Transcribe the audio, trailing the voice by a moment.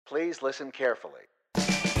Please listen carefully.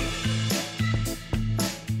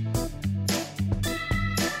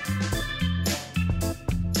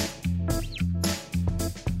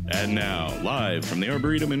 And now, live from the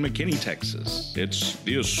Arboretum in McKinney, Texas, it's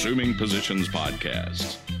the Assuming Positions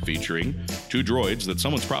Podcast, featuring two droids that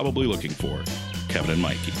someone's probably looking for, Kevin and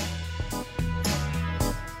Mikey.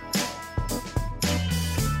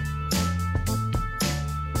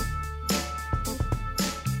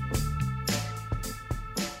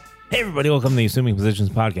 Hey everybody, welcome to the Assuming Positions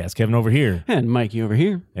Podcast. Kevin over here. And Mikey over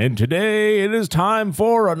here. And today it is time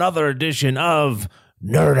for another edition of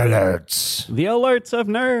Nerd Alerts. The alerts of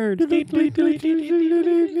nerds.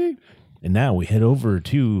 And now we head over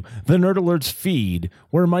to the Nerd Alerts feed,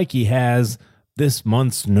 where Mikey has this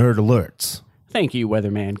month's Nerd Alerts. Thank you,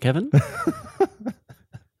 weatherman Kevin.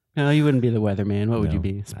 No, you wouldn't be the weatherman. What would you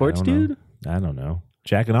be? Sports dude? I don't know.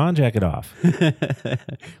 Jacket on, jacket off.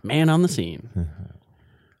 Man on the scene.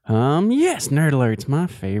 Yes, Nerd Alerts, my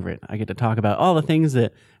favorite. I get to talk about all the things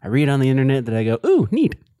that I read on the internet that I go, ooh,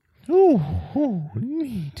 neat. Oh,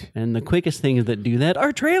 neat. And the quickest things that do that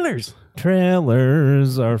are trailers.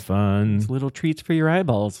 Trailers are fun. It's little treats for your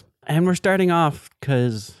eyeballs. And we're starting off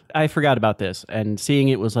because I forgot about this, and seeing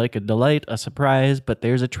it was like a delight, a surprise, but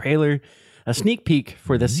there's a trailer, a sneak peek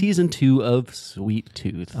for the season 2 of Sweet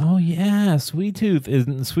Tooth. Oh yeah, Sweet Tooth is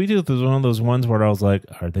one of those ones where I was like,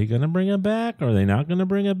 are they going to bring it back? Are they not going to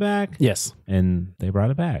bring it back? Yes. And they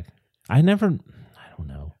brought it back. I don't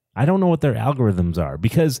know. I don't know what their algorithms are,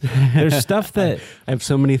 because there's stuff that I have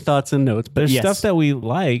so many thoughts and notes, but there's yes. stuff that we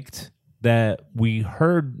liked that we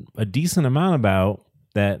heard a decent amount about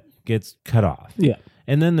that gets cut off. Yeah.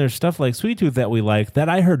 And then there's stuff like Sweet Tooth that we like that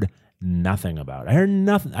I heard nothing about. I heard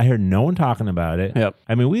nothing. I heard no one talking about it. Yep.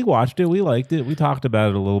 I mean, we watched it, we liked it, we talked about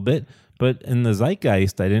it a little bit, but in the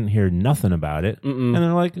zeitgeist, I didn't hear nothing about it. And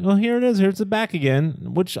they're like, well, here it is. Here's it back again,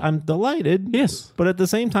 which I'm delighted. Yes. But at the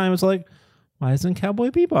same time, it's like, why isn't Cowboy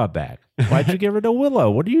Bebop back? Why'd you give her to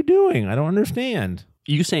Willow? What are you doing? I don't understand.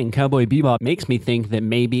 You saying Cowboy Bebop makes me think that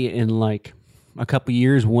maybe in like a couple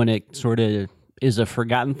years when it sort of is a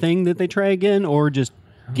forgotten thing that they try again, or just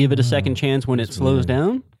give it a second chance when it slows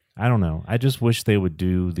down. I don't know. I just wish they would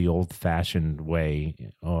do the old-fashioned way,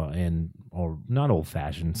 or not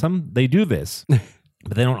old-fashioned. They do this,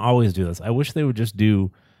 but they don't always do this. I wish they would just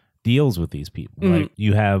do deals with these people. Like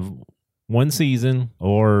you have one season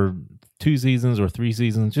or 2 seasons or 3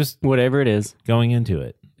 seasons, just Whatever it is. going into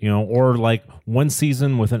it, or like one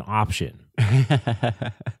season with an option.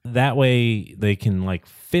 That way they can like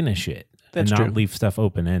finish it and That's not true. leave stuff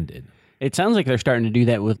open-ended. It sounds like they're starting to do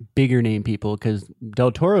that with bigger name people, because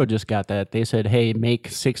Del Toro just got that. They said, hey, make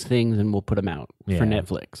 6 things and we'll put them out for Yeah.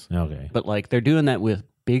 Netflix. Okay. But like they're doing that with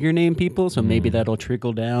bigger name people, so maybe that'll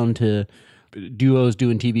trickle down to duos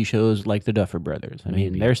doing TV shows like the Duffer Brothers. I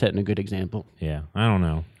mean, they're setting a good example. Yeah. I don't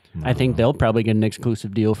know. I think they'll probably get an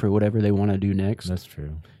exclusive deal for whatever they want to do next. That's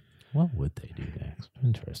true. What would they do next?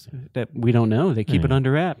 Interesting. That we don't know. They keep it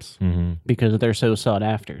under wraps because they're so sought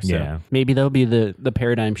after. So Yeah. maybe that'll be the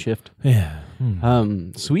paradigm shift. Yeah.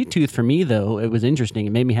 Sweet Tooth for me, though, it was interesting.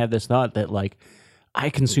 It made me have this thought that like I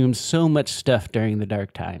consumed so much stuff during the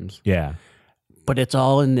dark times, Yeah. but it's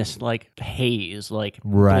all in this like haze, like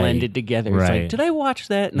Right. blended together. It's Right. like, did I watch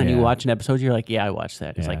that? And then you Yeah. watch an episode, you're like, yeah, I watched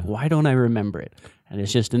that. It's Yeah. like, why don't I remember it? And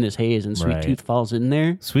it's just in this haze, and Sweet Right. Tooth falls in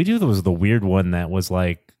there. Sweet Tooth was the weird one that was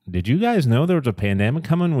like, did you guys know there was a pandemic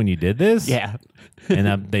coming when you did this? Yeah.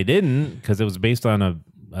 And they didn't, because it was based on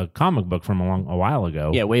a comic book from a while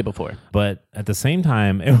ago. Yeah, way before. But at the same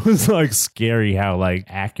time, it was like scary how like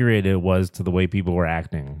accurate it was to the way people were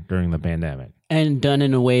acting during the pandemic. And done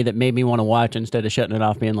in a way that made me want to watch instead of shutting it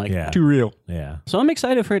off being like, Yeah. too real. Yeah. So I'm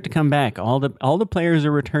excited for it to come back. All the players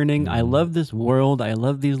are returning. I love this world. I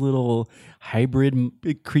love these little hybrid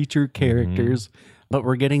creature characters. But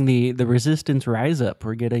we're getting the Resistance rise up.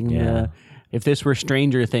 We're getting if this were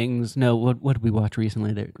Stranger Things. No, what did we watch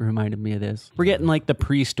recently that reminded me of this? We're getting like the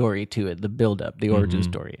pre-story to it, the build-up, the origin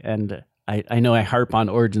story. And I know I harp on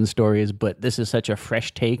origin stories, but this is such a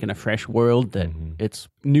fresh take and a fresh world that it's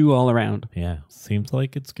new all around. Yeah. Seems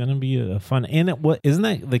like it's going to be a fun. And isn't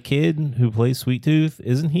that the kid who plays Sweet Tooth?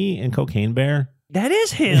 Isn't he in Cocaine Bear? That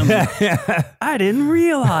is him. I didn't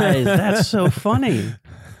realize. That's so funny.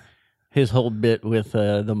 His whole bit with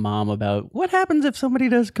the mom about what happens if somebody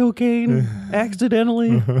does cocaine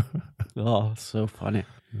accidentally. Oh, so funny.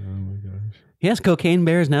 Oh my gosh. Yes, Cocaine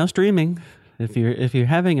Bear is now streaming. If you're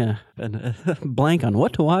having a blank on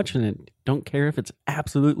what to watch and don't care if it's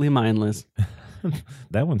absolutely mindless,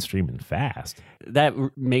 That one's streaming fast. that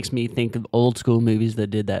makes me think of old school movies that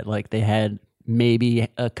did that. Like they had maybe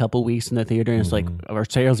a couple weeks in the theater, and it's like, our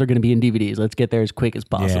sales are going to be in DVDs. Let's get there as quick as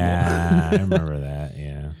possible. Yeah, I remember that.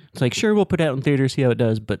 Yeah. It's like, sure, we'll put it out in theater, see how it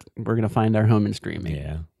does, but we're going to find our home in streaming.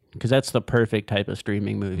 Yeah. Because that's the perfect type of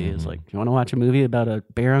streaming movie. Is like, you want to watch a movie about a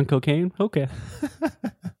bear on cocaine? Okay.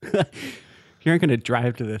 You aren't going to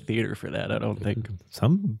drive to the theater for that, I don't think.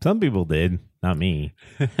 Some people did, not me.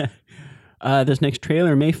 This next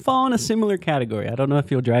trailer may fall in a similar category. I don't know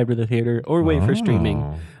if you'll drive to the theater or wait for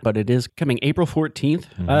streaming, but it is coming April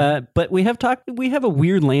 14th. But we have a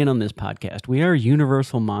weird lane on this podcast. We are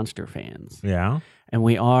Universal Monster fans. Yeah. And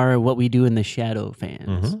we are What We Do in the Shadow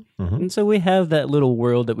fans. And so we have that little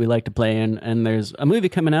world that we like to play in. And there's a movie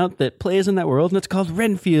coming out that plays in that world, and it's called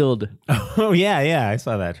Renfield. Oh, yeah. I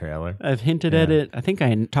saw that trailer. I've hinted at it. I think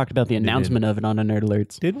I talked about the announcement of it on a Nerd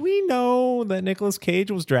Alerts. Did we know that Nicolas Cage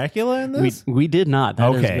was Dracula in this? We did not.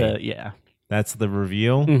 That is Okay. That's the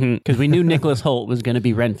reveal? Because we knew Nicholas Hoult was going to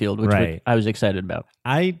be Renfield, which Right. I was excited about.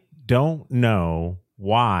 I don't know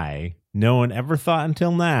why no one ever thought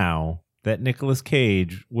until now that Nicolas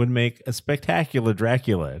Cage would make a spectacular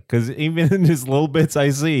Dracula. Because even in his little bits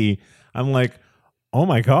I see, I'm like, oh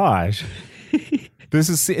my gosh.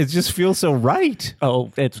 It just feels so right.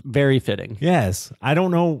 Oh, it's very fitting. Yes. I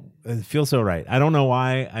don't know. It feels so right. I don't know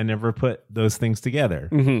why I never put those things together.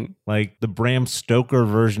 Like the Bram Stoker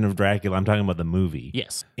version of Dracula, I'm talking about the movie.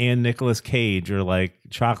 Yes. And Nicolas Cage are like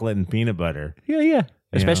chocolate and peanut butter. Yeah.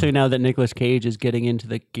 Especially now that Nicolas Cage is getting into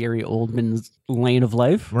the Gary Oldman's lane of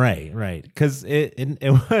life. Right. Because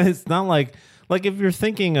it's not like if you're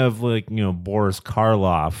thinking of Boris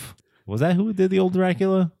Karloff, was that who did the old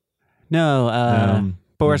Dracula? No,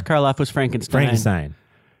 Boris Karloff was Frankenstein.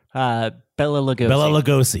 Bela Lugosi. Bela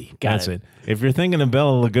Lugosi. Got it. If you're thinking of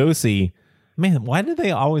Bela Lugosi, man, why did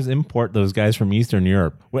they always import those guys from Eastern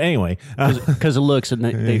Europe? Well, anyway. Because of looks,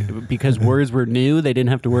 and because words were new, they didn't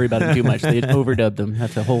have to worry about it too much. They'd overdubbed them.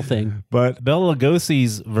 That's the whole thing. But Bela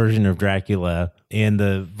Lugosi's version of Dracula and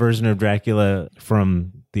the version of Dracula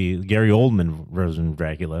from the Gary Oldman version of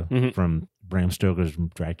Dracula from Bram Stoker's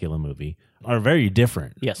Dracula movie are very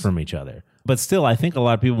different from each other. But still, I think a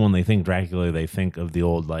lot of people, when they think Dracula, they think of the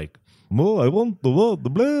old, like, oh, I want the blah,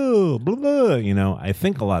 blah, blah, blah. I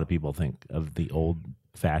think a lot of people think of the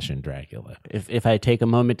old-fashioned Dracula. If I take a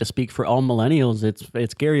moment to speak for all millennials,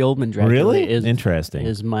 it's Gary Oldman Dracula. Really? Is interesting.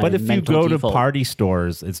 Is my but if you go default. to party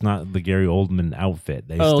stores, it's not the Gary Oldman outfit.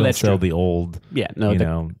 They still sell the old. Yeah,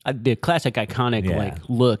 no, the classic iconic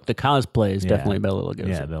look, the cosplay is definitely Bela Lugosi.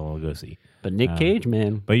 Yeah, Bela Lugosi. But Nick Cage,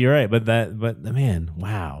 man. But you're right. But man,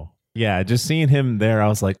 wow. Yeah, just seeing him there, I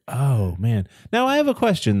was like, oh man. Now I have a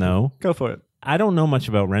question though. Go for it. I don't know much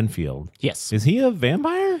about Renfield. Yes. Is he a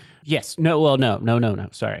vampire? Yes. No. Well, no.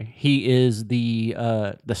 Sorry. He is the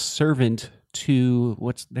servant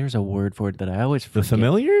to there's a word for it that I always forget. The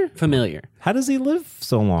familiar? Familiar. How does he live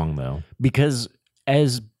so long though? Because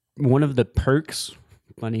as one of the perks,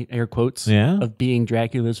 funny air quotes, of being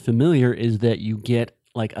Dracula's familiar is that you get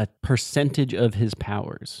like a percentage of his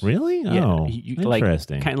powers. Really? Yeah. Oh,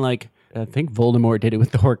 interesting. Kind of like, I think Voldemort did it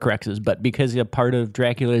with the Horcruxes, but because a part of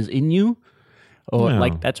Dracula is in you,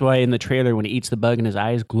 that's why in the trailer when he eats the bug and his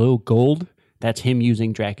eyes glow gold, that's him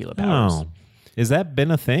using Dracula powers. Oh. Has that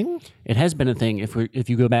been a thing? It has been a thing. If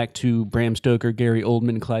you go back to Bram Stoker, Gary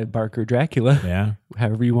Oldman, Clive Barker, Dracula,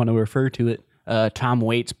 however you want to refer to it, Tom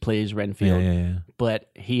Waits plays Renfield. Yeah.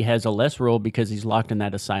 But he has a less role because he's locked in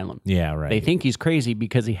that asylum. Yeah, right. They think he's crazy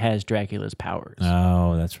because he has Dracula's powers.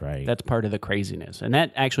 Oh, that's right. That's part of the craziness. And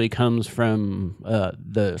that actually comes from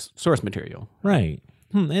the source material. Right.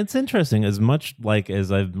 It's interesting. As much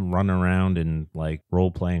as I've run around in like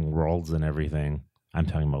role-playing worlds and everything, I'm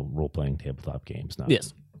talking about role-playing tabletop games,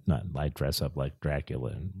 not I dress up like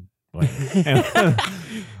Dracula and Wait,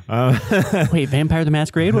 Vampire the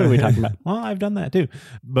Masquerade? What are we talking about? Well, I've done that too.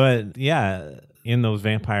 But yeah, in those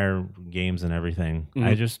vampire games and everything,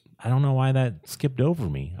 I don't know why that skipped over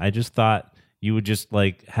me. I just thought you would just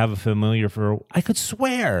like have a familiar I could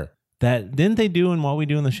swear that didn't they do in What We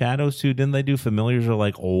Do in the Shadows too? Didn't they do familiars are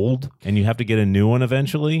like old and you have to get a new one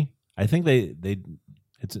eventually? I think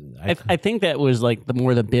I think that was like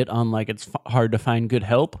the bit on like it's hard to find good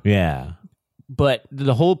help. Yeah. But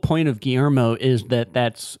the whole point of Guillermo is that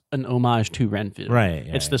that's an homage to Renfield. Right.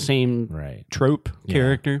 It's the same trope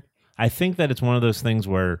character. I think that it's one of those things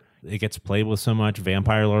where it gets played with so much,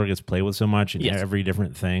 vampire lore gets played with so much in every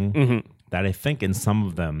different thing, that I think in some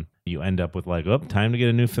of them you end up with like, oh, time to get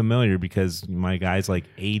a new familiar because my guy's like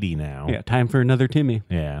 80 now. Yeah, time for another Timmy.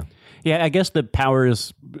 Yeah. Yeah, I guess the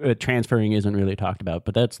powers transferring isn't really talked about,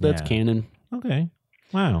 but that's canon. Okay.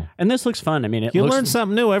 Wow. And this looks fun. I mean, you learn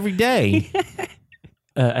something new every day.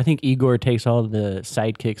 I think Igor takes all the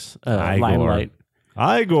sidekicks limelight.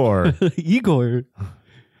 Igor. Igor,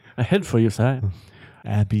 a head for you, side.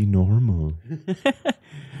 Abby Normal.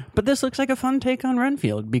 But this looks like a fun take on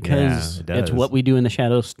Renfield because Yeah, it it's does. what we do in the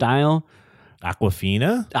Shadows style.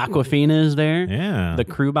 Aquafina? Aquafina is there. Yeah. The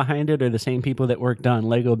crew behind it are the same people that worked on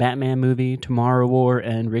Lego Batman movie, Tomorrow War,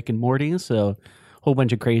 and Rick and Morty. So a whole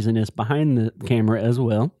bunch of craziness behind the camera as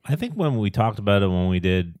well. I think when we talked about it when we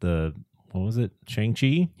did what was it?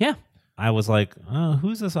 Shang-Chi? Yeah. I was like, oh,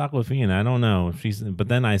 who's this Aquafina? I don't know. But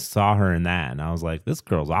then I saw her in that and I was like, this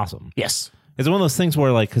girl's awesome. Yes. It's one of those things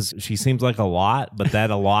where, like, because she seems like a lot, but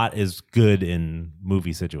that a lot is good in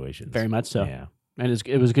movie situations. Very much so. Yeah. And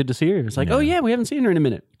it was good to see her. It's like, Yeah. oh yeah, we haven't seen her in a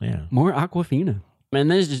minute. Yeah. More Aquafina.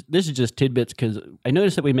 And this is just tidbits because I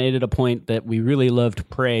noticed that we made it a point that we really loved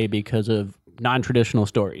Prey because of non-traditional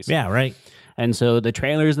stories. Yeah, right. And so the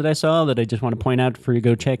trailers that I saw that I just want to point out for you to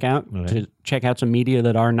go check out, Okay. to check out some media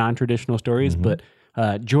that are non-traditional stories, but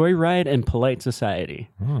Joyride and Polite Society.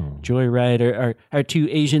 Oh. Joyride are two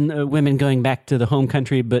Asian women going back to the home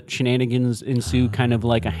country, but shenanigans ensue, kind of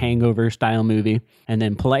like a Hangover style movie. And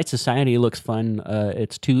then Polite Society looks fun.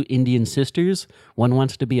 It's two Indian sisters. One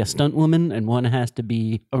wants to be a stunt woman, and one has to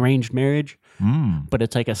be arranged marriage. But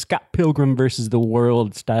it's like a Scott Pilgrim versus the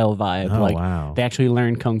world style vibe. Oh, like wow. they actually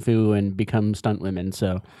learn kung fu and become stunt women.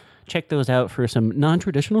 So check those out for some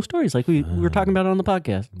non-traditional stories, like we were talking about on the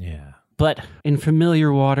podcast. Yeah. But in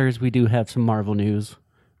familiar waters, we do have some Marvel news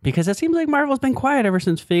because it seems like Marvel's been quiet ever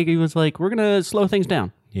since Feige was like, we're going to slow things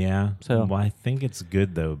down. Yeah. So- well, I think it's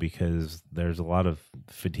good, though, because there's a lot of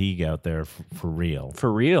fatigue out there for real.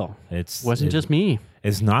 For real. Wasn't just me.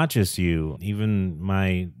 It's not just you. Even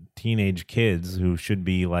my teenage kids who should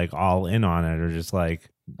be like all in on it are just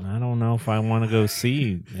like, I don't know if I want to go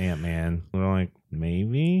see Ant-Man. They're like,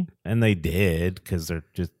 maybe. And they did because they're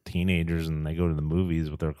just teenagers and they go to the movies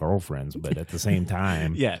with their girlfriends. But at the same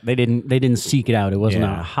time, Yeah, they didn't seek it out. It wasn't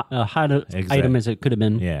Yeah. a hot item as it could have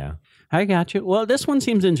been. yeah. I got you. Well, this one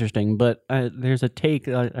seems interesting, but there's a take.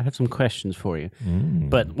 I have some questions for you.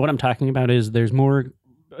 But what I'm talking about is there's more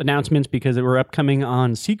announcements because we're upcoming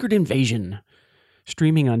on Secret Invasion,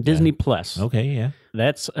 streaming on Disney Plus. Okay, yeah.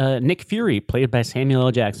 That's Nick Fury, played by Samuel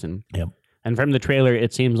L. Jackson. Yep. And from the trailer,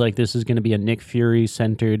 it seems like this is going to be a Nick Fury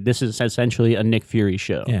centered. This is essentially a Nick Fury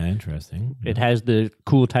show. Yeah, interesting. It has the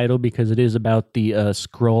cool title because it is about the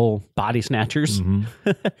Skrull body snatchers.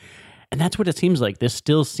 And that's what it seems like. This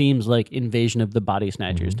still seems like Invasion of the Body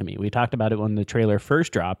Snatchers to me. We talked about it when the trailer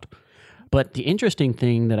first dropped. But the interesting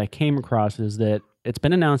thing that I came across is that it's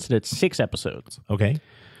been announced that it's 6 episodes. Okay.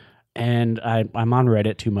 And I'm on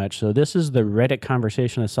Reddit too much. So this is the Reddit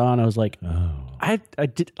conversation I saw, and I was like, I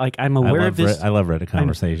did, like, I'm aware of this. I love Reddit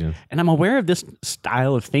conversations. And I'm aware of this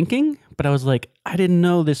style of thinking, but I was like, I didn't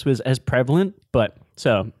know this was as prevalent. But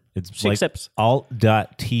so It's 6 like episodes.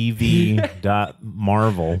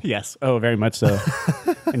 alt.tv.marvel. Yes. Oh, very much so.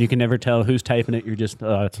 And you can never tell who's typing it. You're just,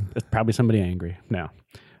 it's probably somebody angry. No.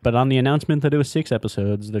 But on the announcement that it was 6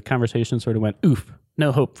 episodes, the conversation sort of went, oof,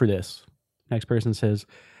 no hope for this. Next person says,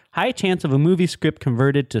 high chance of a movie script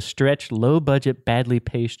converted to stretch, low-budget, badly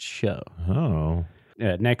paced show. Oh.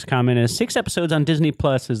 Next comment is 6 episodes on Disney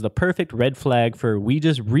Plus is the perfect red flag for we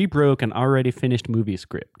just rebroke an already finished movie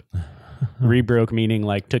script. Rebroke meaning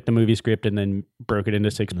like took the movie script and then broke it into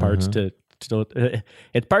 6 parts to still.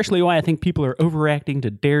 It's partially why I think people are overacting to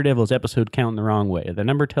Daredevil's episode count in the wrong way. The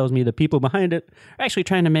number tells me the people behind it are actually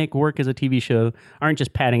trying to make work as a TV show, aren't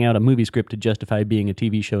just padding out a movie script to justify being a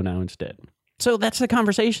TV show now instead. So that's the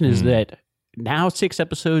conversation is that now 6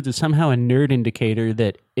 episodes is somehow a nerd indicator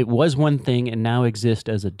that it was one thing and now exists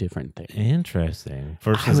as a different thing. Interesting.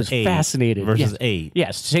 Versus I was 8. fascinated. Versus Yes. 8.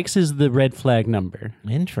 Yes, 6 is the red flag number.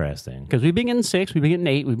 Interesting. Because we've been getting 6, we've been getting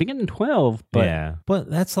 8, we've been getting 12. But yeah. But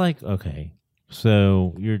that's like, okay.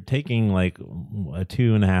 So you're taking like a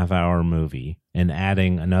 2.5 hour movie and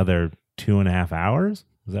adding another 2.5 hours?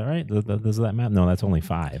 Is that right? Does that math? No, that's only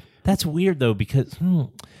 5. That's weird though, because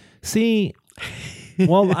see,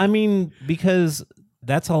 well, I mean, because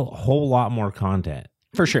that's a whole lot more content.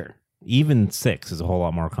 for sure. Even 6 is a whole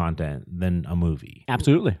lot more content than a movie.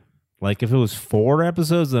 Absolutely. Like if it was 4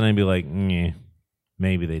 episodes, then I'd be like,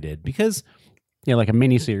 maybe they did. Because Yeah, like a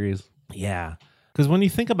mini series. yeah, because when you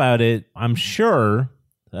think about it, I'm sure.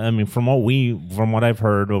 I mean, from what I've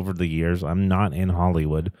heard over the years, I'm not in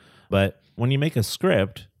Hollywood, but when you make a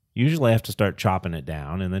script, you usually have to start chopping it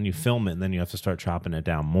down, and then you film it, and then you have to start chopping it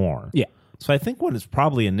down more. Yeah, So I think when it's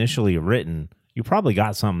probably initially written, you probably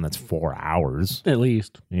got something that's 4 hours. at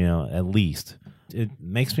least. At least. It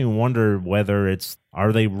makes me wonder whether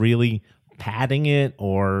are they really padding it,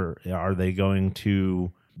 or are they going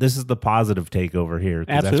to this is the positive take over here,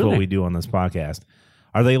 because that's what Absolutely. we do on this podcast.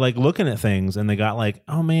 Are they like looking at things and they got like,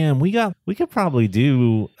 oh man, we could probably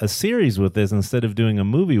do a series with this instead of doing a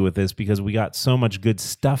movie with this because we got so much good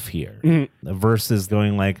stuff here, versus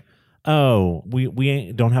going like, oh,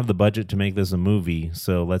 we don't have the budget to make this a movie,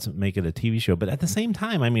 so let's make it a TV show. But at the same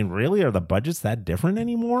time, I mean, really, are the budgets that different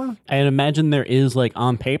anymore? I imagine there is like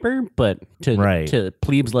on paper, but to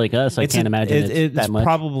plebes like us, I can't imagine it's that much.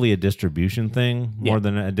 Probably a distribution thing more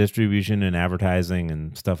than a distribution and advertising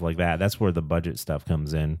and stuff like that. That's where the budget stuff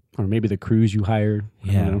comes in. Or maybe the crews you hired.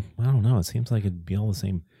 Yeah, I don't know. It seems like it'd be all the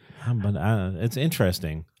same. But it's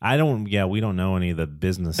interesting. We don't know any of the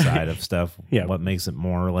business side of stuff. What makes it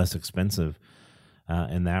more or less expensive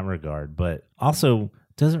in that regard. But also,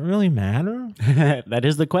 does it really matter? That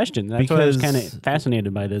is the question. That's why I was kind of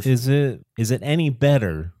fascinated by this. Is it any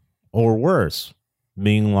better or worse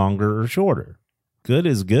being longer or shorter? Good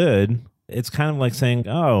is good. It's kind of like saying,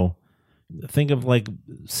 oh, think of like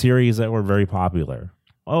series that were very popular.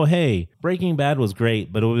 Oh, hey, Breaking Bad was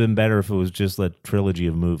great, but it would have been better if it was just a trilogy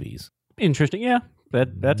of movies. Interesting. Yeah,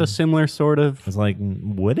 that's a similar sort of... It's like,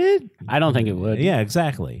 would it? I don't think it would. Yeah,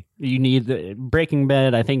 exactly. You need... Breaking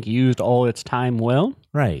Bad, I think, used all its time well.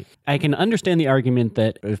 Right. I can understand the argument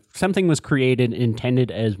that if something was created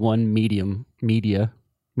intended as one medium,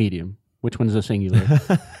 which one is a singular?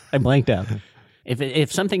 I blanked out.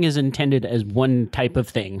 If something is intended as one type of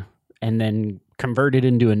thing and then converted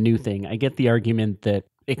into a new thing, I get the argument that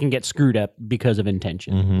it can get screwed up because of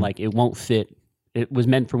intention. Like it won't fit. It was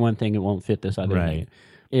meant for one thing. It won't fit this other thing.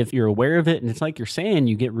 If you're aware of it, and it's like you're saying,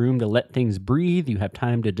 you get room to let things breathe. You have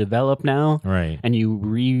time to develop now. Right. And you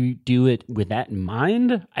redo it with that in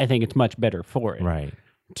mind, I think it's much better for it. Right.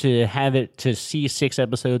 To have it, to see 6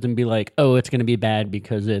 episodes and be like, oh, it's going to be bad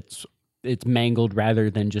because it's mangled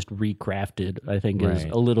rather than just recrafted, I think is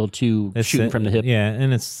a little too shooting from the hip. Yeah,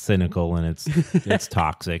 and it's cynical and it's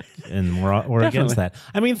toxic, and we're against that.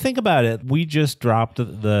 I mean, think about it. We just dropped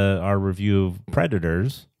our review of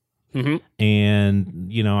Predators, and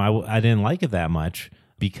I didn't like it that much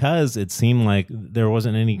because it seemed like there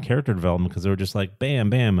wasn't any character development because they were just like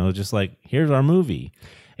bam, bam. It was just like, here's our movie.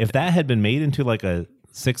 If that had been made into like a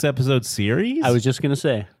 6-episode series, I was just gonna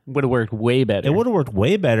say, would have worked way better. It would have worked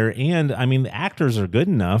way better, and I mean, the actors are good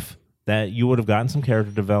enough that you would have gotten some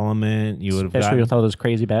character development. You would have, especially with all those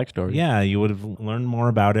crazy backstories. Yeah, you would have learned more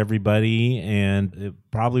about everybody, and it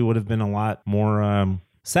probably would have been a lot more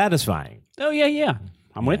satisfying. Oh yeah,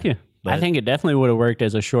 I'm with you. I think it definitely would have worked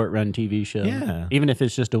as a short-run TV show. Yeah, even if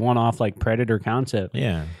it's just a one-off like Predator concept.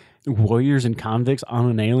 Yeah. Warriors and convicts on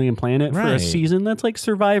an alien planet for a season. That's like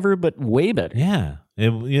Survivor, but way better. Yeah.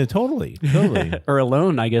 Totally. Or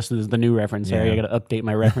Alone, I guess, is the new reference. Sorry, I got to update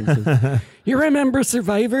my references. You remember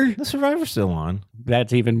Survivor? The Survivor's still on.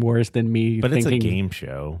 That's even worse than me but thinking... it's a game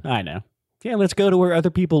show. I know. Yeah, let's go to where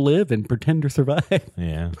other people live and pretend to survive.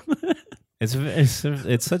 Yeah.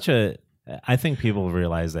 It's such a... I think people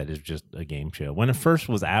realize that it's just a game show. When it first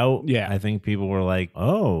was out, I think people were like,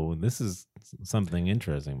 oh, this is something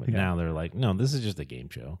interesting. But now they're like, no, this is just a game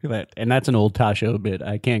show. And that's an old Tasho bit.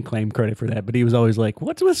 I can't claim credit for that. But he was always like,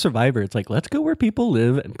 what's with Survivor? It's like, let's go where people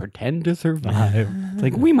live and pretend to survive. It's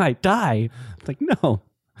like, we might die. It's like, no.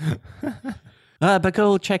 But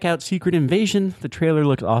go check out Secret Invasion. The trailer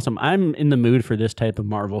looks awesome. I'm in the mood for this type of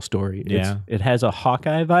Marvel story. It has a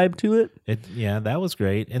Hawkeye vibe to it. Yeah, that was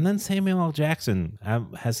great. And then Samuel L. Jackson,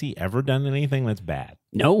 has he ever done anything that's bad?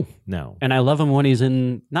 No. And I love him when he's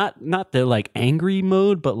in not the like angry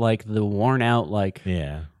mode, but like the worn out like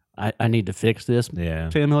I need to fix this. Yeah.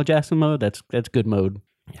 Samuel L. Jackson mode. That's good mode.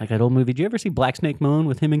 Like that old movie. Did you ever see Black Snake Moan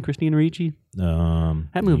with him and Christina Ricci?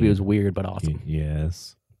 That movie was weird but awesome.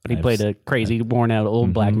 Yes. But he played a crazy, worn-out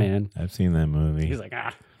old black man. I've seen that movie. He's like,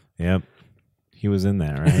 ah. Yep. He was in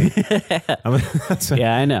that, right?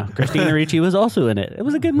 Yeah, I know. Christina Ricci was also in it. It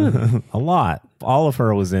was a good movie. A lot. All of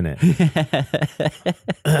her was in it.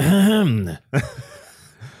 On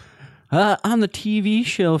the TV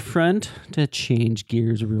show front, to change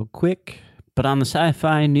gears real quick, but on the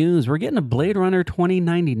sci-fi news, we're getting a Blade Runner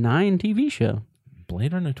 2099 TV show.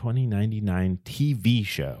 Blade Runner 2099 TV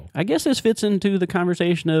show. I guess this fits into the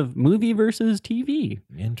conversation of movie versus TV.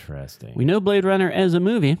 Interesting. We know Blade Runner as a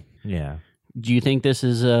movie. Yeah. Do you think this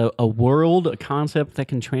is a world, a concept that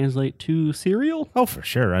can translate to serial? Oh, for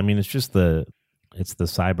sure. I mean, it's the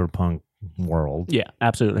cyberpunk world. Yeah,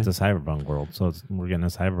 absolutely. It's a cyberpunk world, so we're getting a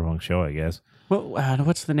cyberpunk show, I guess. Well,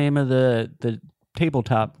 what's the name of the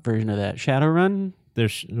tabletop version of that? Shadowrun?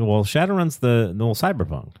 Shadowrun's the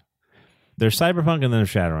cyberpunk. There's Cyberpunk and then there's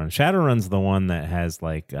Shadowrun. Shadowrun's the one that has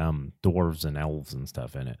like dwarves and elves and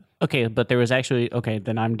stuff in it. Okay, but there was actually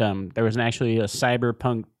then I'm dumb. There was actually a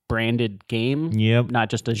Cyberpunk branded game. Yep. Not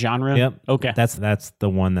just a genre. Yep. Okay. That's the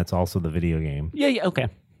one that's also the video game. Yeah. Okay.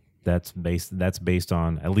 That's based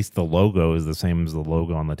on, at least the logo is the same as the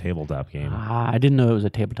logo on the tabletop game. I didn't know it was a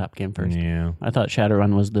tabletop game first. Yeah. I thought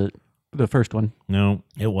Shadowrun was the first one. No,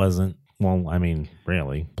 it wasn't. Well, I mean,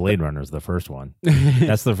 really, Blade Runner's the first one.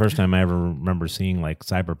 That's the first time I ever remember seeing like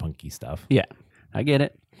cyberpunky stuff. Yeah, I get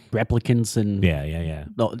it. Replicants and Yeah.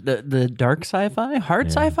 the dark sci-fi, hard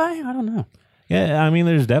sci-fi. I don't know. Yeah, I mean,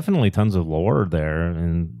 there's definitely tons of lore there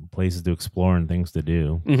and places to explore and things to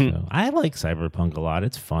do. So I like cyberpunk a lot.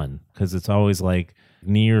 It's fun because it's always like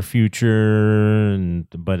near future,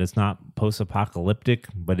 but it's not post-apocalyptic,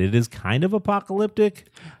 but it is kind of apocalyptic.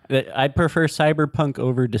 I'd prefer cyberpunk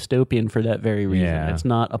over dystopian for that very reason. Yeah. It's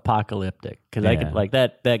not apocalyptic because I could like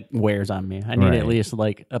that wears on me. I need Right. at least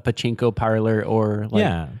like a pachinko parlor or like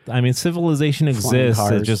Yeah, I mean, civilization exists.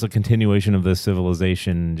 cars. It's just a continuation of this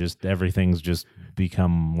civilization. Just everything's just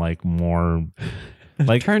become like more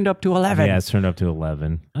like turned up to 11. Yeah, it's turned up to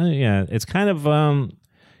 11. Yeah, it's kind of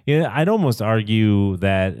yeah, I'd almost argue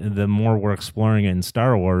that the more we're exploring it in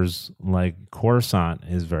Star Wars, like Coruscant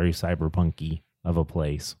is very cyberpunky of a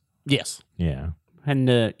place. Yes. Yeah. And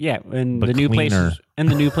and But the new cleaner.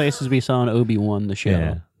 places we saw in Obi-Wan the show.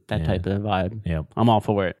 Yeah. That Yeah. type of vibe. Yep. I'm all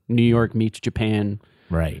for it. New York meets Japan.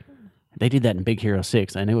 Right. They did that in Big Hero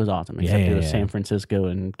 6 and it was awesome. Except it was San Francisco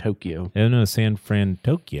and Tokyo. Oh, no, San Fran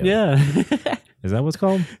Tokyo. Yeah. Is that what's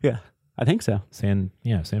called? Yeah. I think so. San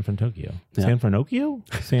Fran Tokyo. Yeah. San Franocchio?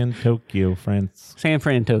 San Tokyo, France. San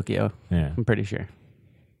Fran Tokyo. Yeah. I'm pretty sure.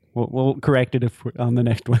 We'll correct it if we're on the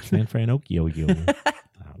next one. San Franocchio.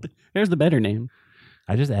 There's the better name.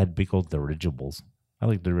 I just add big old dirigibles. I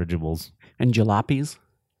like dirigibles. And jalopies.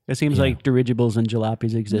 It seems like dirigibles and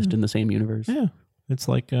jalopies exist in the same universe. Yeah. It's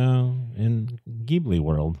like in Ghibli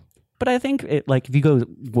world. But I think if you go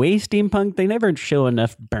way steampunk, they never show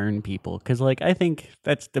enough burn people. Because I think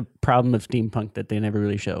that's the problem of steampunk that they never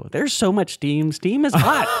really show. There's so much steam. Steam is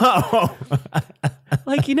hot.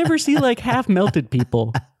 You never see half melted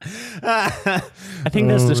people. I think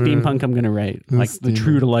that's the steampunk I'm going to write. The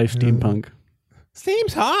true to life steampunk.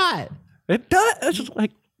 Steam's hot. It does. It's just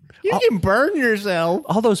You can burn yourself.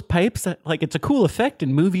 all those pipes that it's a cool effect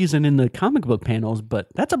in movies and in the comic book panels, but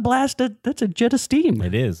that's a jet of steam.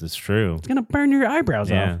 It is. It's true. It's gonna burn your eyebrows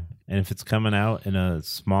Yeah. off. And if it's coming out in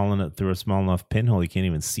through a small enough pinhole, you can't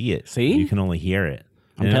even see it. See? You can only hear it.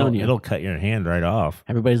 I'm And telling you. It'll cut your hand right off.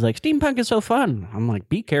 Everybody's like, steampunk is so fun. I'm like,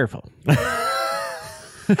 be careful.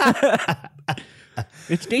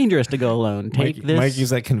 It's dangerous to go alone. Take this.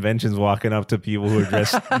 Mikey's at conventions walking up to people who are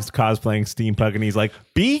dressed cosplaying steampunk, and he's like,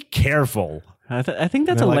 be careful. I think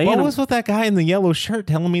that's They're a like, lane. what was with that guy in the yellow shirt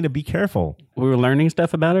telling me to be careful? We were learning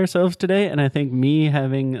stuff about ourselves today, and I think me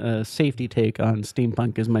having a safety take on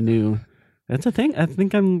steampunk is my new. That's a thing. I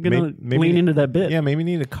think I'm gonna lean into that bit. Yeah, maybe you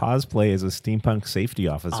need a cosplay as a steampunk safety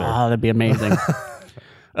officer. Oh, that'd be amazing.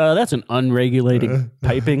 That's an unregulated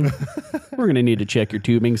piping. We're gonna need to check your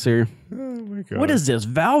tubing, sir. Oh my God. What is this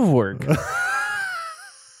valve work?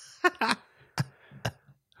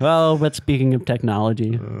 Well, but speaking of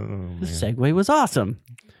technology, this segue was awesome.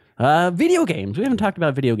 Video games. We haven't talked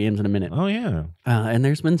about video games in a minute. Oh, yeah. And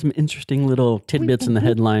there's been some interesting little tidbits in the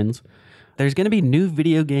headlines. There's going to be new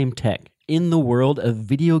video game tech in the world of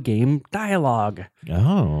video game dialogue.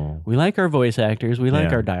 Oh. We like our voice actors. We like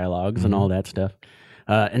Yeah. our dialogues and all that stuff.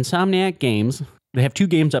 Insomniac Games, they have 2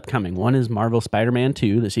 games upcoming. One is Marvel Spider-Man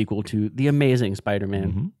 2, the sequel to The Amazing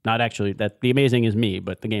Spider-Man. Not actually, that The Amazing is me,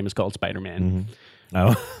 but the game is called Spider-Man.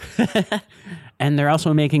 Oh. And they're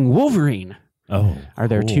also making Wolverine. Oh. Are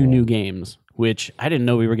there 2 new games, which I didn't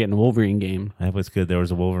know we were getting a Wolverine game. That was good. There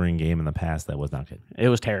was a Wolverine game in the past that was not good. It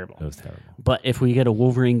was terrible. It was terrible. But if we get a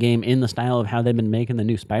Wolverine game in the style of how they've been making the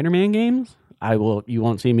new Spider-Man games, you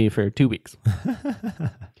won't see me for 2 weeks.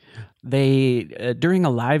 They, during a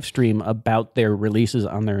live stream about their releases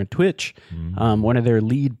on their Twitch, one of their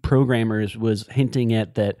lead programmers was hinting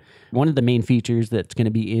at that one of the main features that's going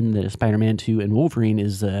to be in the Spider-Man 2 and Wolverine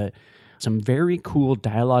is some very cool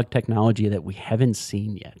dialogue technology that we haven't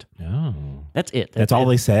seen yet. Oh. That's it. That's all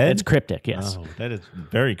they said? It's cryptic, yes. Oh, that is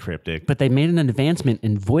very cryptic. But they made an advancement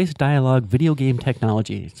in voice dialogue video game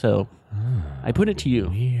technology. So I put it to you.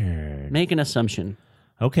 Weird. Make an assumption.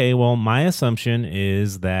 Okay, well, my assumption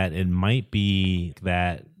is that it might be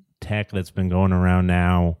that tech that's been going around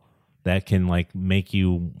now that can make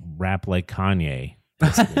you rap like Kanye.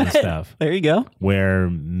 and stuff. There you go. Where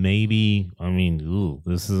maybe, I mean,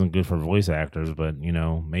 this isn't good for voice actors, but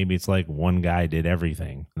maybe it's like one guy did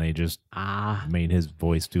everything. And they just made his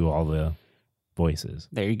voice do all the voices.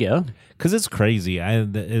 There you go. Because it's crazy.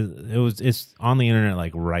 It's on the internet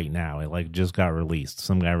like right now. It like just got released.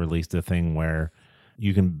 Some guy released a thing where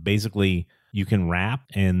you can rap,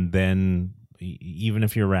 and then even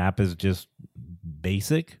if your rap is just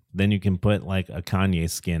basic, then you can put like a Kanye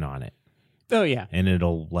skin on it. Oh yeah, and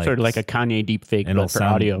it'll like sort of like a Kanye deep fake, but for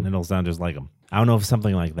audio. It'll sound just like him. I don't know if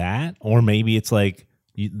something like that, or maybe it's like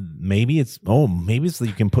maybe it's that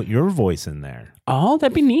you can put your voice in there. Oh,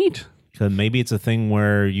 that'd be neat. Because maybe it's a thing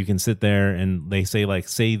where you can sit there and they say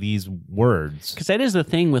these words. Because that is the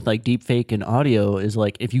thing with like deep fake and audio is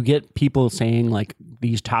like if you get people saying like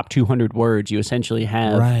these top 200 words, you essentially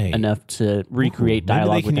have enough to recreate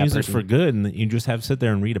dialogue. Maybe they can use person. it for good, and you just have to sit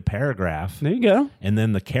there and read a paragraph. There you go. And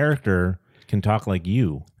then the character can talk like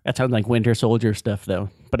you. That sounds like Winter Soldier stuff, though.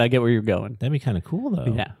 But I get where you're going. That'd be kind of cool,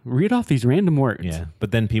 though. Yeah. Read off these random words. Yeah. But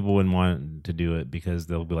then people wouldn't want to do it because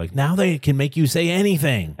they'll be like, now they can make you say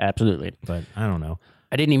anything. Absolutely. But I don't know.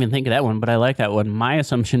 I didn't even think of that one, but I like that one. My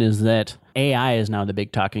assumption is that AI is now the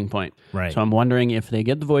big talking point. Right. So I'm wondering if they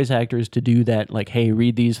get the voice actors to do that, like, hey,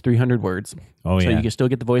 read these 300 words. Oh, yeah. So you can still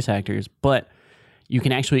get the voice actors, but you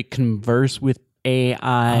can actually converse with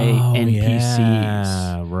AI NPCs.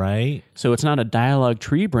 Yeah, right. So it's not a dialogue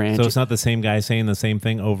tree branch. So it's not the same guy saying the same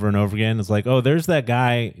thing over and over again. It's like, oh, there's that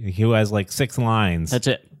guy who has like 6 lines. That's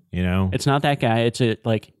it. It's not that guy. It's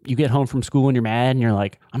like you get home from school and you're mad and you're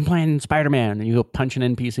like, I'm playing Spider-Man, and you go punch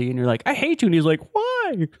an NPC and you're like, I hate you, and he's like,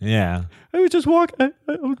 why? Yeah. I was just walking. I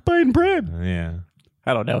was buying bread. Yeah.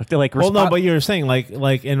 I don't know. They're like, well, no, but you're saying like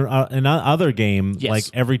in another game, yes. like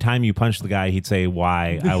every time you punch the guy, he'd say,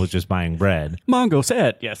 "Why? I was just buying bread." Mongo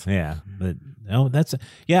said, "Yes." Yeah, but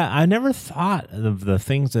I never thought of the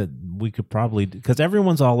things that we could probably, because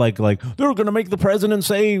everyone's all like they're going to make the president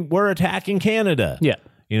say we're attacking Canada. Yeah,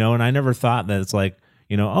 and I never thought that it's like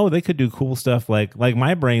they could do cool stuff like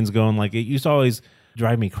my brain's going like it used to always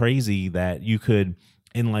drive me crazy that you could.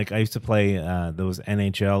 And like I used to play those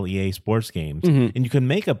NHL EA sports games, and you could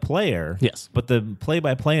make a player, yes, but the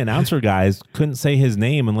play-by-play announcer guys couldn't say his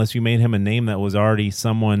name unless you made him a name that was already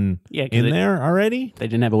someone in there already. They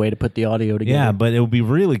didn't have a way to put the audio together. Yeah, but it would be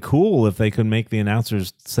really cool if they could make the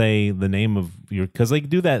announcers say the name of your, because they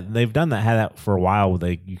do that. They've done that, had that for a while.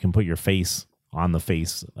 You can put your face on the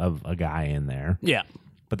face of a guy in there. Yeah.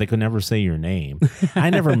 But they could never say your name. I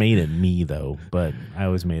never made it me, though, but I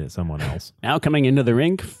always made it someone else. Now coming into the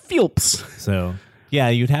rink, Phelps. So, yeah,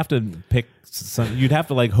 you'd have to pick you'd have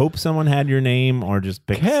to like hope someone had your name or just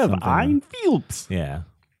pick I'm Phelps. Yeah,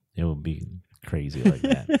 it would be crazy like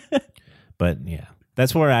that. But, yeah,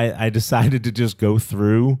 that's where I decided to just go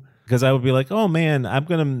through, because I would be like, oh, man, I'm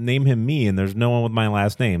going to name him me, and there's no one with my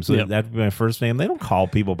last name. So that would be my first name. They don't call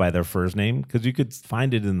people by their first name, because you could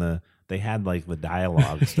find it in they had like the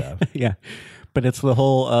dialogue stuff. Yeah. But it's the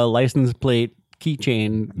whole license plate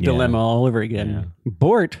keychain dilemma all over again. Yeah.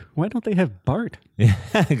 Bort? Why don't they have Bart? Yeah,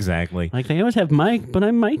 exactly. Like they always have Mike, but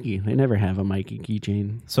I'm Mikey. They never have a Mikey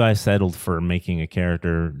keychain. So I settled for making a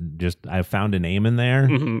character. I found a name in there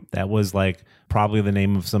that was like probably the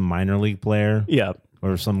name of some minor league player. Yeah.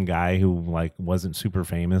 Or some guy who like wasn't super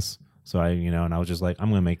famous. So and I was just like, I'm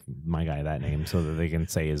going to make my guy that name so that they can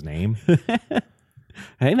say his name.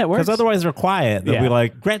 Hey, that works. Because otherwise they're quiet. They'll be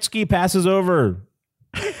like, Gretzky passes over.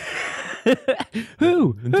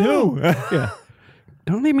 Who? Yeah.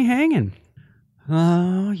 Don't leave me hanging.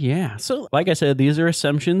 Oh, yeah. So, like I said, these are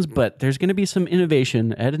assumptions, but there's going to be some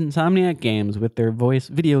innovation at Insomniac Games with their voice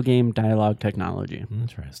video game dialogue technology.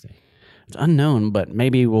 Interesting. It's unknown, but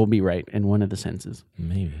maybe we'll be right in one of the senses.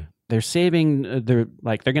 Maybe. They're saving, they're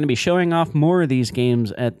going to be showing off more of these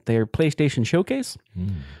games at their PlayStation Showcase,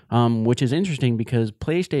 which is interesting because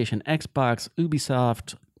PlayStation, Xbox,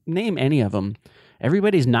 Ubisoft, name any of them,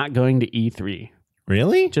 everybody's not going to E3.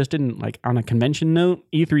 Really? Just in on a convention note,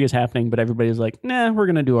 E3 is happening, but everybody's like, nah, we're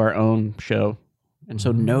going to do our own show. And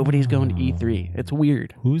so nobody's going to E3. It's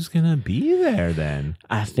weird. Who's going to be there then?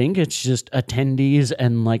 I think it's just attendees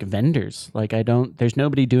and vendors. There's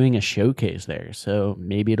nobody doing a showcase there. So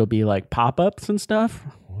maybe it'll be pop-ups and stuff.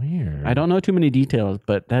 Weird. I don't know too many details,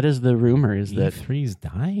 but that is the rumor, is that E3's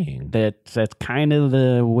dying. That's kind of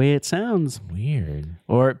the way it sounds. Weird.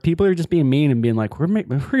 Or people are just being mean and being like, we're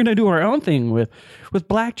going to do our own thing with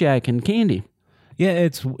blackjack and candy. Yeah,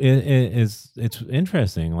 it's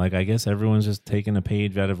interesting. I guess everyone's just taking a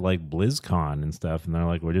page out of BlizzCon and stuff, and they're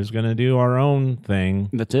like, we're just gonna do our own thing.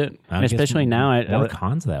 That's it. And especially now, more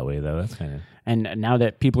cons that way though. That's kind of. And now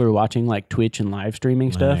that people are watching like Twitch and live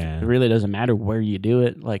streaming stuff, yeah. it really doesn't matter where you do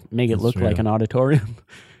it. Like make it That's look true. like an auditorium.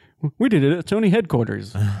 We did it at Sony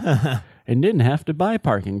headquarters and didn't have to buy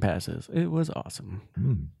parking passes. It was awesome.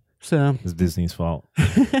 So It's Disney's fault.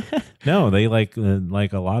 No, they like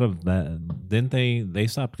a lot of that. Didn't they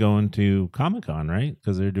stopped going to Comic-Con, right?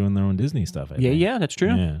 Because they're doing their own Disney stuff. I think. yeah, that's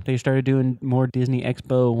true. Yeah. They started doing more Disney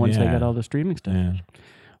Expo once they Yeah. got all the streaming stuff. Yeah.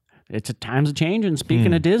 It's a times of change. And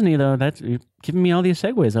speaking of Disney, though, that's you're giving me all these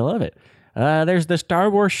segues. I love it. There's the Star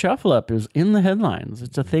Wars Shuffle Up is in the headlines.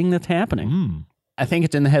 It's a thing that's happening. I think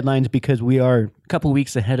it's in the headlines because we are a couple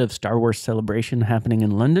weeks ahead of Star Wars Celebration happening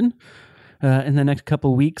in London in the next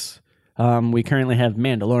couple weeks. We currently have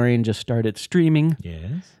Mandalorian just started streaming.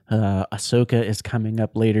 Yes. Ahsoka is coming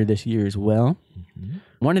up later this year as well.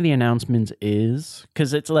 One of the announcements is,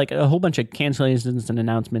 because it's like a whole bunch of cancellations and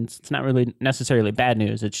announcements, it's not really necessarily bad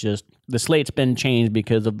news. It's just the slate's been changed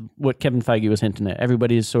because of what Kevin Feige was hinting at.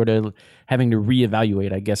 Everybody's sort of having to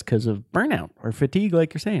reevaluate, I guess, because of burnout or fatigue,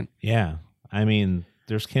 like you're saying. Yeah. I mean,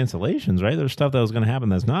 there's cancellations, right? There's stuff that was going to happen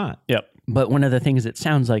that's not. Yep. But one of the things that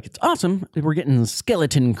sounds like it's awesome, we're getting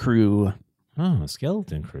Skeleton Crew. Oh,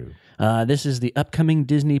 Skeleton Crew. This is the upcoming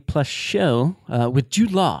Disney Plus show with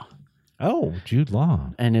Jude Law. Oh, Jude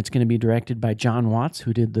Law. And it's going to be directed by John Watts,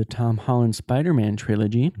 who did the Tom Holland Spider-Man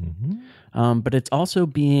trilogy. But it's also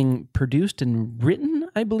being produced and written,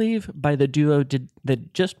 I believe, by the duo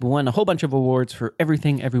that just won a whole bunch of awards for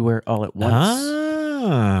Everything Everywhere All at Once.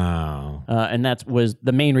 Oh. And that was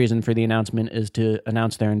the main reason for the announcement, is to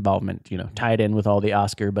announce their involvement, tie it in with all the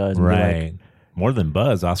Oscar buzz. And be Right. like, More than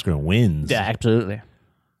buzz, Oscar wins. yeah, absolutely.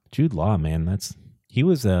 Jude Law, man, he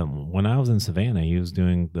was when I was in Savannah, he was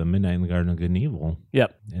doing the Midnight in the Garden of Good and Evil,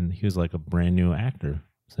 Yep. and he was like a brand new actor.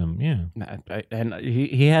 So yeah, And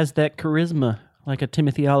he has that charisma, like a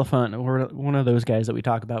Timothy Oliphant or one of those guys that we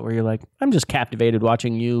talk about, where you're like, I'm just captivated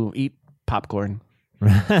watching you eat popcorn.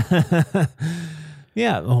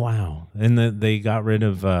 yeah. Oh wow! And they got rid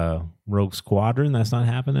of Rogue Squadron. That's not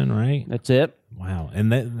happening, right? That's it. Wow,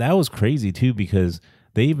 and that was crazy too, because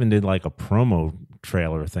they even did like a promo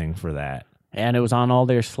trailer thing for that. And it was on all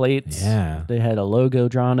their slates. Yeah. They had a logo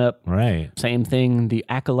drawn up. Right. Same thing. The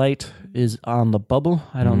Acolyte is on the bubble.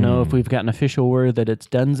 I don't know if we've gotten official word that it's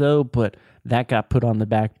donezo, but that got put on the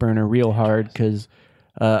back burner real hard because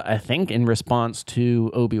I think in response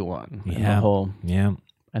to Obi-Wan. and the whole, Yeah.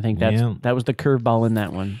 I think that was the curveball in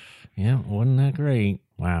that one. Yeah. Wasn't that great?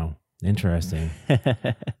 Wow. Interesting.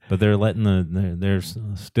 But they're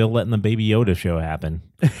still letting the Baby Yoda show happen.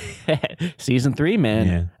 Season 3, man.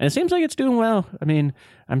 Yeah. And it seems like it's doing well. I mean,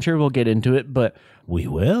 I'm sure we'll get into it, but We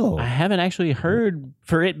will. I haven't actually heard,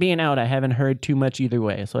 for it being out, I haven't heard too much either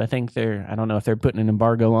way. So I think I don't know if they're putting an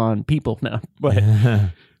embargo on people now, but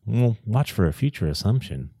Well, watch for a future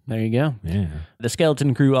assumption. there you go. Yeah. The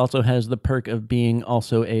Skeleton Crew also has the perk of being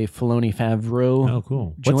also a Filoni Favreau. Oh,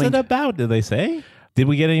 cool. What's joint. it about? Did they say? Did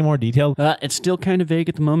we get any more detail? It's still kind of vague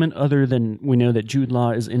at the moment, other than we know that Jude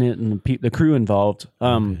Law is in it and the crew involved.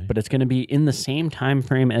 But it's going to be in the same time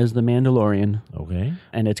frame as The Mandalorian, Okay.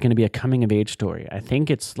 and it's going to be a coming of age story. I think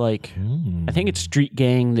it's Street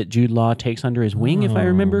Gang that Jude Law takes under his wing, if I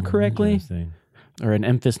remember correctly, Interesting. or an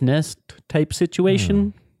Memphis Nest type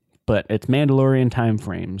situation. But it's Mandalorian time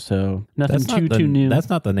frame, so nothing too new. That's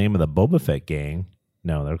not the name of the Boba Fett gang.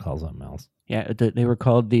 No, they're called something else. Yeah, they were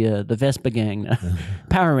called the Vespa Gang,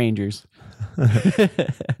 Power Rangers.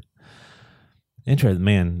 Interesting,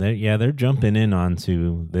 man. They're jumping in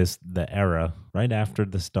onto the era right after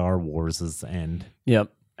the Star Wars' end.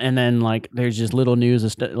 Yep. And then there's just little news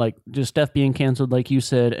of just stuff being canceled, like you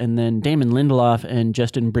said. And then Damon Lindelof and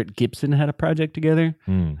Justin Britt Gibson had a project together,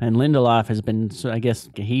 and Lindelof has been, so I guess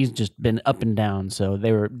he's just been up and down. So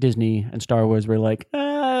Disney and Star Wars were like,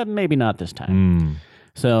 maybe not this time.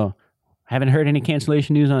 So haven't heard any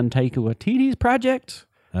cancellation news on Taika Waititi's project.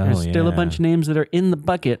 There's still a bunch of names that are in the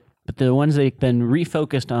bucket, but the ones they've been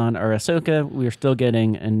refocused on are Ahsoka, we're still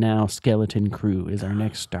getting, and now Skeleton Crew is our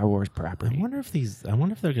next Star Wars property. I wonder if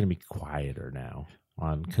they're going to be quieter now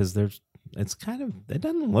because it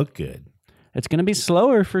doesn't look good. It's going to be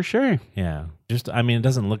slower for sure. Yeah. It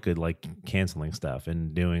doesn't look good like canceling stuff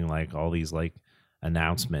and doing all these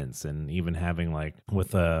announcements, and even having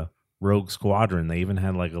with a Rogue Squadron, they even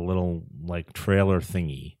had a little trailer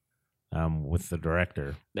thingy with the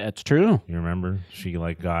director. That's true. You remember? She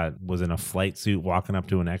was in a flight suit walking up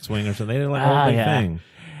to an X-Wing or something. They did a whole big thing.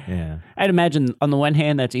 Yeah. I'd imagine on the one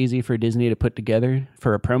hand, that's easy for Disney to put together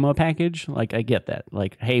for a promo package. I get that.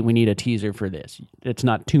 Hey, we need a teaser for this. It's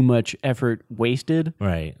not too much effort wasted.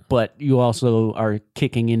 Right. But you also are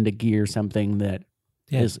kicking into gear something that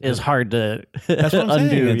is hard to That's what I'm undo.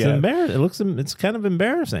 saying. It's yeah. embarrassing. It's kind of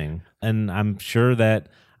embarrassing, and I'm sure that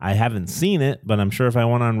I haven't seen it, but I'm sure if I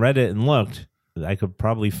went on Reddit and looked, I could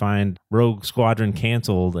probably find Rogue Squadron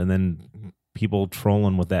canceled, and then people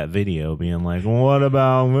trolling with that video, being like, "What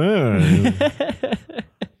about this?"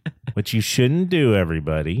 Which you shouldn't do,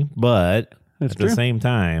 everybody. But That's at true. the same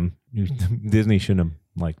time, Disney shouldn't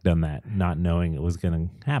have done that, not knowing it was going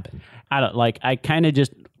to happen.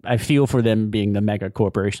 I feel for them being the mega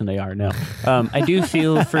corporation they are now. I do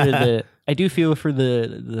feel for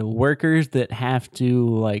the workers that have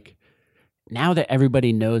to now that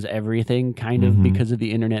everybody knows everything kind of because of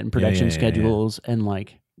the internet and production schedules and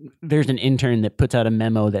there's an intern that puts out a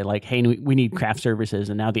memo that hey, we need craft services,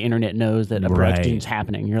 and now the internet knows that a production's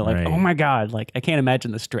happening. You're like, oh my God, I can't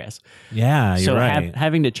imagine the stress. Yeah, you're right.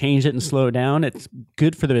 Having to change it and slow it down, it's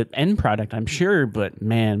good for the end product, I'm sure, but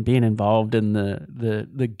man, being involved in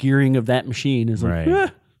the gearing of that machine is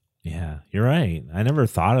Yeah, you're right. I never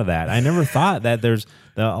thought of that. I never thought that there's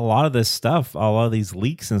a lot of this stuff, a lot of these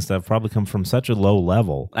leaks and stuff probably come from such a low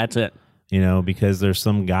level. That's it. Because there's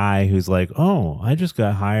some guy who's like, oh, I just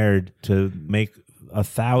got hired to make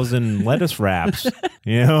 1,000 lettuce wraps,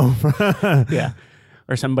 Yeah.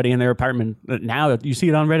 Or somebody in their apartment. Now you see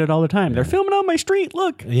it on Reddit all the time. They're filming on my street.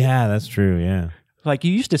 Look. Yeah, that's true. Yeah.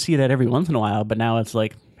 You used to see that every once in a while, but now it's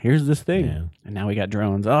here's this thing. Yeah. And now we got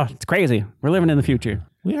drones. Oh, it's crazy. We're living in the future.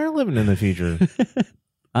 We are living in the future.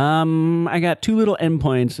 I got two little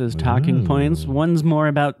endpoints as talking points. One's more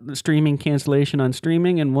about streaming cancellation on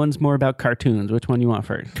streaming, and one's more about cartoons. Which one you want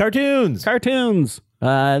first? Cartoons.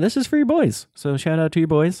 This is for your boys. So shout out to your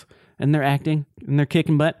boys. And they're acting, and they're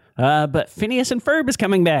kicking butt. But Phineas and Ferb is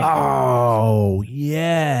coming back. Oh,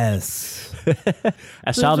 yes.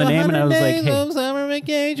 I saw the name, and I was like, hey. Summer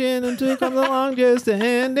vacation, and took them long just to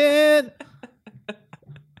end it.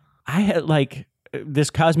 I had this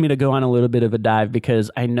caused me to go on a little bit of a dive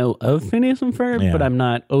because I know of Phineas and Ferb, but I'm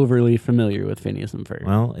not overly familiar with Phineas and Ferb.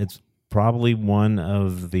 Well, it's probably one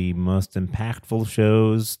of the most impactful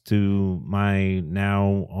shows to my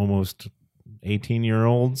now almost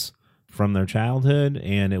 18-year-olds from their childhood,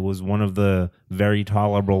 and it was one of the very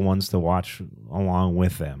tolerable ones to watch along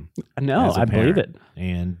with them. No, I believe it.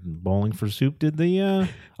 And Bowling for Soup did not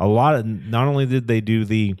only did they do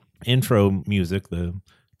the intro music, the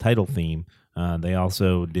title theme, they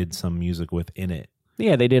also did some music within it.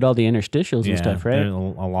 Yeah, they did all the interstitials and stuff, right? A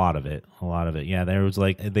lot of it. Yeah, there was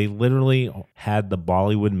they literally had the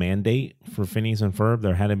Bollywood mandate for Phineas and Ferb.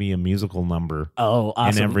 There had to be a musical number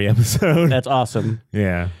awesome. in every episode. That's awesome.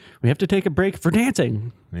 Yeah. We have to take a break for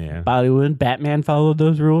dancing. Yeah. Bollywood, Batman followed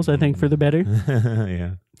those rules, I think, for the better.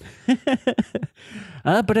 Yeah.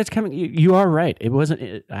 But it's coming. You are right. It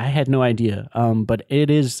wasn't. I had no idea. But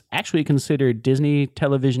it is actually considered Disney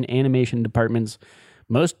Television Animation Department's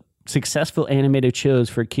most successful animated shows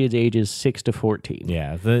for kids ages 6 to 14.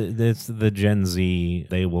 Yeah, it's the Gen Z.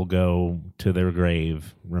 They will go to their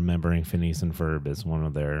grave remembering Phineas and Ferb as one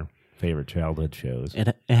of their favorite childhood shows.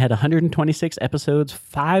 It had 126 episodes,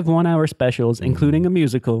 5 one-hour specials, including a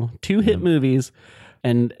musical, 2 hit movies,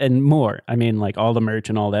 and more. I mean, all the merch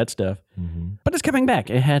and all that stuff. Mm-hmm. But it's coming back.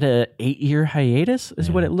 It had a 8-year hiatus, is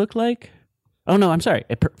what it looked like. Oh, no, I'm sorry.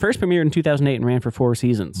 It first premiered in 2008 and ran for 4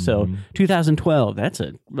 seasons. Mm-hmm. So 2012, that's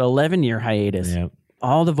an 11-year hiatus. Yep.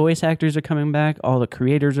 All the voice actors are coming back. All the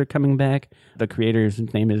creators are coming back. The creator's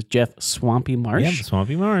name is Jeff Swampy Marsh. Yeah,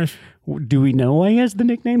 Swampy Marsh. Do we know why he has the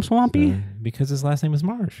nickname Swampy? Because his last name is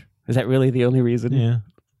Marsh. Is that really the only reason? Yeah.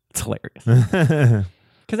 It's hilarious.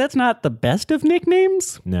 Because that's not the best of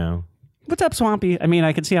nicknames. No. What's up, Swampy? I mean,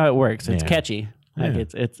 I can see how it works. It's catchy. Yeah.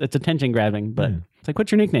 It's attention grabbing, but it's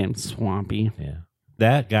what's your nickname? Swampy. Yeah.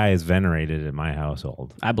 That guy is venerated in my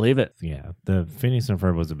household. I believe it. Yeah. The Phineas and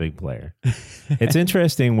Ferb was a big player. It's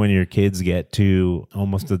interesting when your kids get to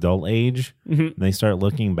almost adult age, they start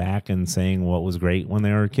looking back and saying what was great when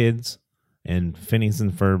they were kids. And Phineas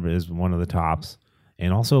and Ferb is one of the tops.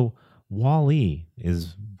 And also, Wall-E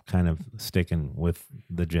is kind of sticking with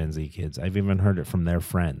the Gen Z kids. I've even heard it from their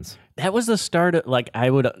friends. That was the start of,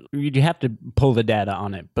 you have to pull the data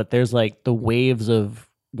on it, but there's the waves of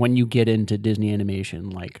when you get into Disney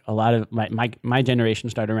animation. A lot of my generation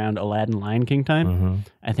started around Aladdin, Lion King time. Mm-hmm.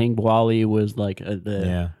 I think Wall-E was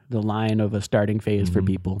the line of a starting phase for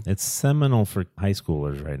people. It's seminal for high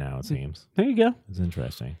schoolers right now, it seems. There you go. It's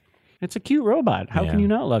interesting. It's a cute robot. How can you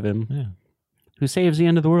not love him? Yeah. Who saves the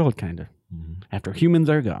end of the world, kind of, after humans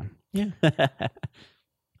are gone. Yeah.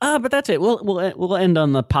 But that's it. We'll end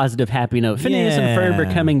on the positive, happy note. Phineas and Ferb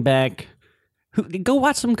are coming back. Go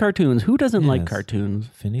watch some cartoons. Who doesn't like cartoons?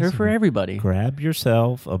 Phineas They're for everybody. Grab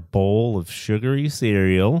yourself a bowl of sugary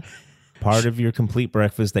cereal part of your complete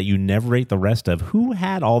breakfast that you never ate the rest of. Who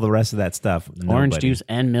had all the rest of that stuff? Orange Nobody. juice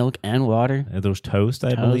and milk and water. Those toast,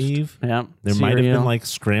 I believe. Yeah. There might have been Cereal. like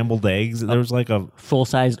scrambled eggs. There was like a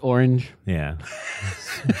Full-sized orange. yeah.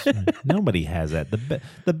 Nobody has that.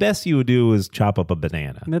 The best you would do is chop up a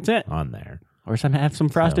banana That's it. on there. Or have some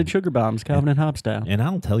frosted sugar bombs, Calvin and Hobbes style. And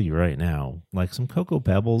I'll tell you right now, like some Cocoa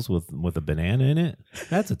Pebbles with a banana in it,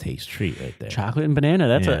 that's a taste treat right there. Chocolate and banana.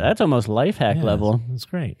 That's almost life hack Yeah, level. It's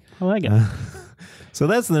great. I like it. So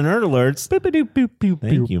that's the Nerd Alerts. Boop-a-doop-boop-boop-boop.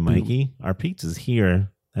 Thank you, Mikey. Our pizza's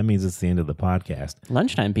here. That means it's the end of the podcast.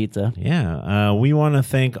 Lunchtime pizza. Yeah. We want to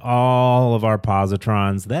thank all of our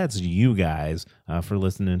positrons. That's you guys for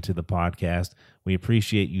listening to the podcast. We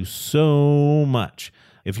appreciate you so much.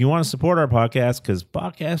 If you want to support our podcast, because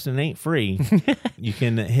podcasting ain't free, you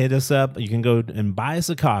can hit us up. You can go and buy us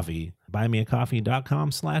a coffee.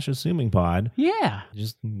 buymeacoffee.com/assumingpod. Yeah.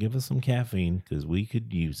 Just give us some caffeine because we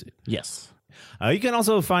could use it. Yes. You can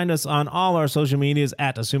also find us on all our social medias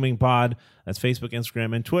at AssumingPod. That's Facebook,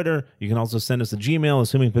 Instagram, and Twitter. You can also send us a Gmail,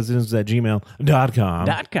 assumingpositions@gmail.com.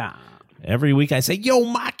 .com. Every week I say, yo,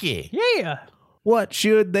 Mikey, Yeah. what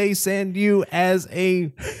should they send you as a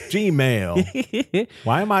Gmail?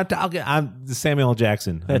 Why am I talking? I'm Samuel L.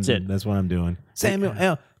 Jackson. That's it. That's what I'm doing. Samuel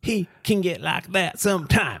L. He can get like that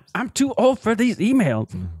sometimes. I'm too old for these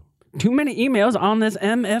emails. Too many emails on this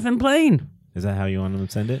MF and plane. Is that how you want them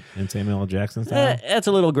to send it in Samuel L. Jackson style? That's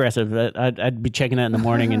a little aggressive. I'd be checking that in the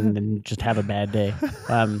morning and just have a bad day.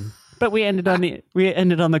 But we ended on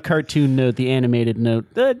the cartoon note, the animated note.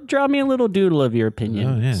 Draw me a little doodle of your opinion.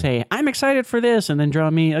 Oh, yeah. Say, I'm excited for this, and then draw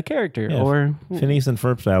me a character. Yeah, or Phineas and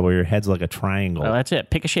Ferb style, where your head's like a triangle. oh, that's it.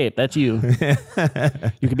 Pick a shape. That's you.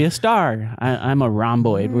 You could be a star. I'm a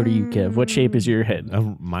rhomboid. What are you, Kev? What shape is your head?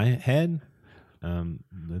 My head,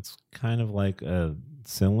 it's kind of like a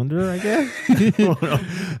cylinder, I guess.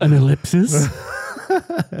 An ellipsis.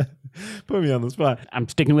 Put me on the spot. I'm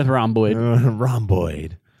sticking with rhomboid.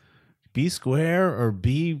 Rhomboid. Be square or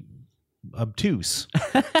be obtuse.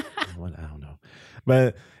 What? I don't know.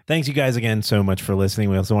 But thanks you guys again so much for listening.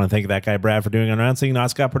 We also want to thank that guy Brad for doing announcing, Not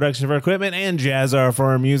Scott Production for equipment, and Jazzar for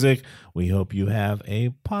our music. We hope you have a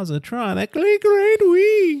positronically great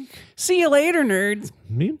week. See you later, nerds.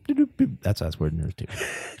 That's us, we're nerds too.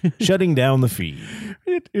 Shutting down the feed.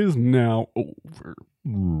 It is now over.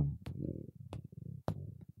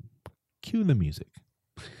 Cue the music.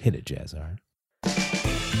 Hit it, Jazzar.